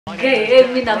Okay,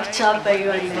 mimi nakuchapa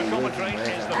hiyo hiyo.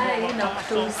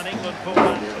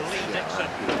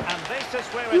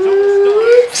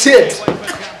 Shit.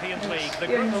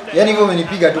 Yani hivyo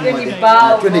umenipiga tu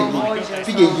moja. Twende ingine.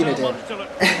 Pige ingine tena.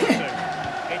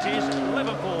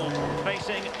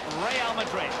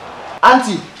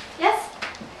 Auntie. Yes.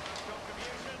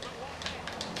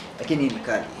 Lakini ni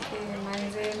kali.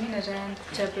 Manze, mimi nataka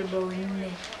kuchapa bao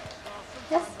 4.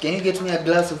 Yes. Can you get me a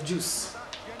glass of juice?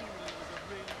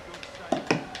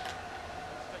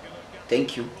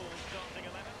 Thank you.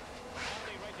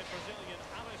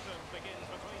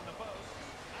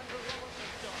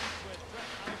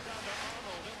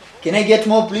 Can I get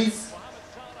more, please?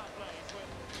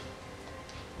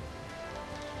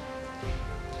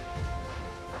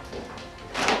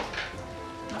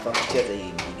 Nafaa kucheza hii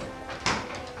ingine.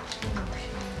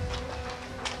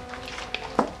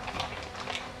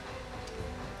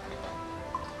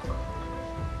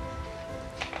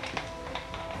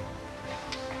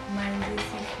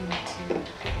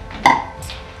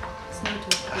 It's not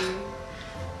okay.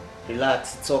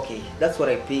 Relax, it's okay. That's what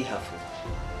I pay her for.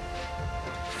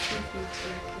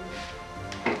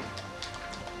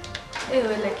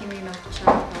 Ewe lakini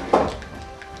nakuchapa.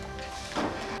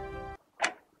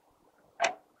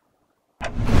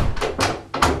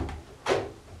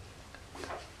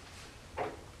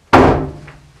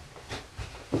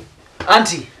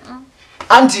 Auntie.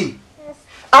 Auntie. Yes.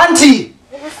 Auntie.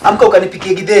 Yes. Amka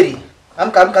ukanipikie githeri.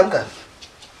 Amka.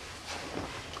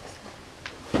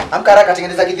 Amka haraka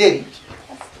tengeneza githeri.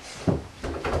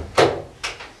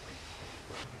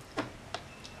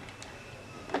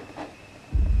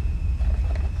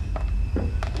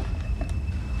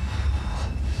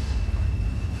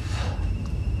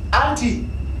 Auntie.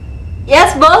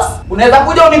 Yes, boss. Unaweza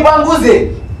kuja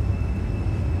unipanguze?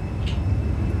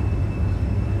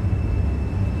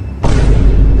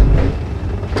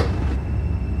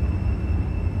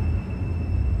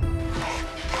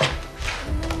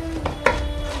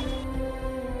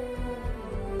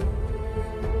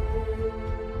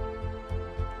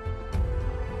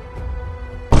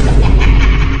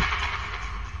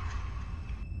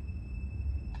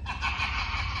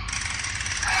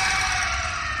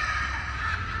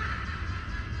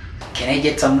 Can I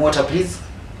get some water, please?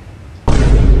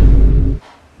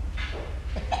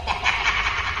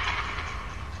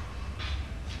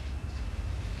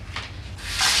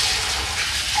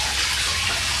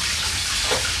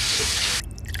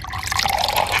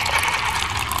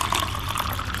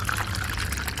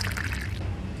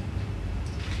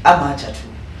 Ama acha tu.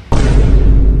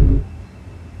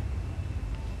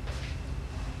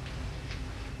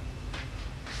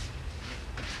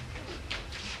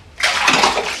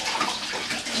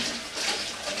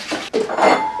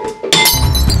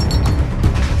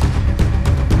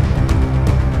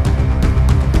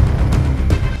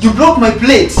 You broke my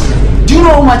plate. Do you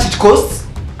know how much it costs?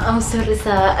 I'm sorry,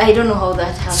 sir. I don't know how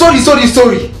that happened.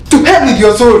 Sorry. To hell with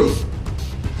your sorry.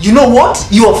 You know what?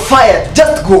 You are fired.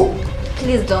 Just go.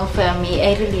 Please don't fire me.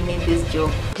 I really need this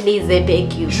job. Please, I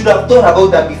beg you. You should have thought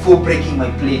about that before breaking my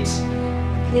plate.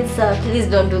 Please, sir. Please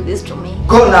don't do this to me.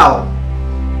 Go now.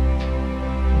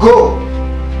 Go.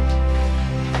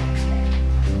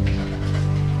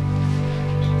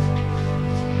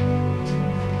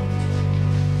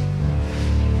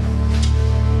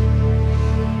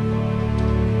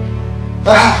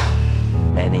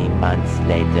 Many months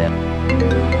later.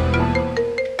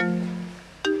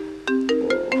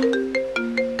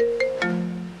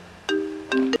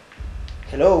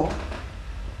 Hello.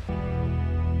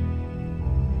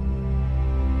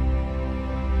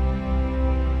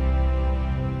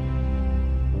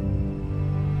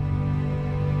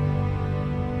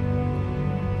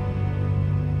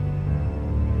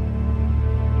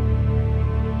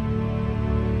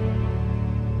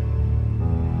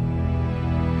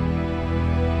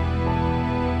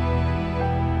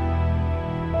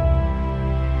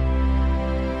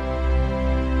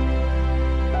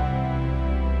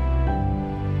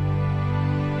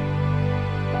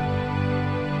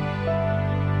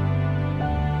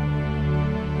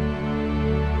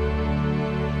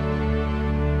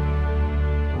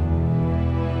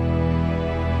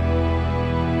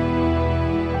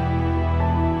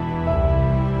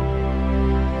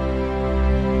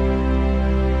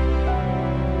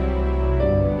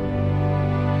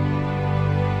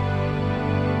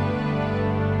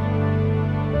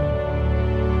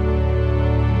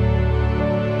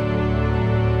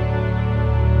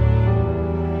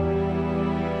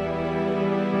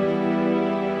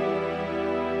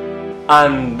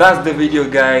 And that's the video,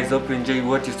 guys. Hope you enjoyed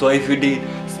what you saw. If you did,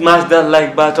 smash that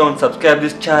like button, subscribe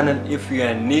this channel if you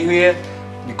are new here.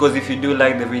 because if you do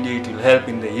like the video, it will help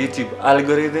in the YouTube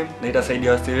algorithm. Na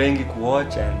itasaidia wase wengi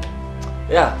kuwatch. And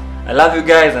yeah, I love you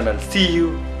guys, and I'll see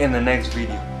you in the next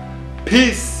video.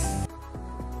 Peace.